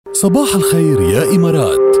صباح الخير يا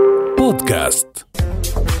إمارات بودكاست.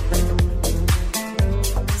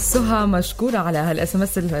 سهى مشكورة على هالاس ام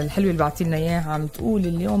اس الحلوة اللي بعتي لنا اياها. عم تقول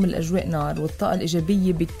اليوم الاجواء نار والطاقة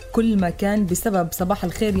الايجابية بكل مكان بسبب صباح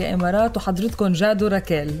الخير يا امارات وحضرتكم جاد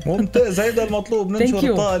وركال. ممتاز، هيدا المطلوب، ننشر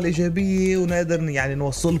الطاقة الايجابية ونقدر يعني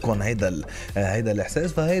نوصلكم هيدا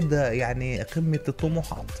الاحساس. فهيدا يعني قمة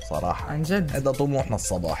الطموحات صراحة، عن جد هيدا طموحنا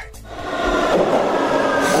الصباحي.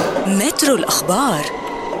 مترو الأخبار.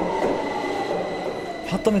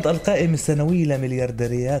 حطمت القائمة السنوية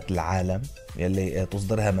لمليارديريات العالم يلي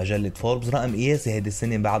تصدرها مجلة فوربس رقم قياسي هيدي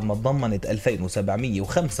السنة بعد ما تضمنت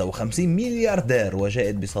 2755 ملياردير،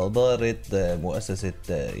 وجاءت بصدارة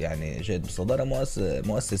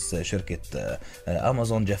مؤسس شركة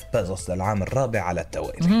أمازون جيف بيزوس للعام الرابع على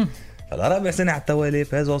التوالي. فالرابع سنة على التوالي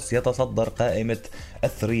بيزوس يتصدر قائمة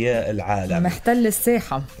أثرياء العالم. محتل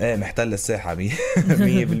الساحة. محتل الساحة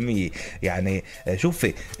 100%. يعني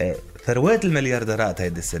شوفي ثروات المليارديرات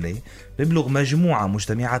هيدي السنة بيبلغ مجموعة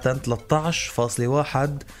مجتمعة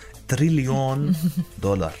 13.1 تريليون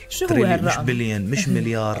دولار. مش بليون، مش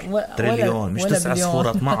مليار، تريليون، مش 9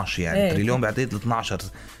 صفور 12 يعني تريليون بعدين 12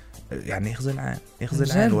 يعني يخزن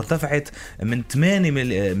عين. وارتفعت من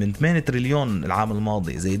 8 تريليون العام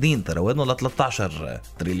الماضي، زايدين ثرواتنا ل 13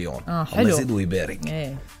 تريليون. الله يزيد ويبارك.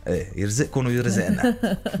 يرزقكم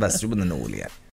ويرزقنا. بس شو بدنا نقول يعني.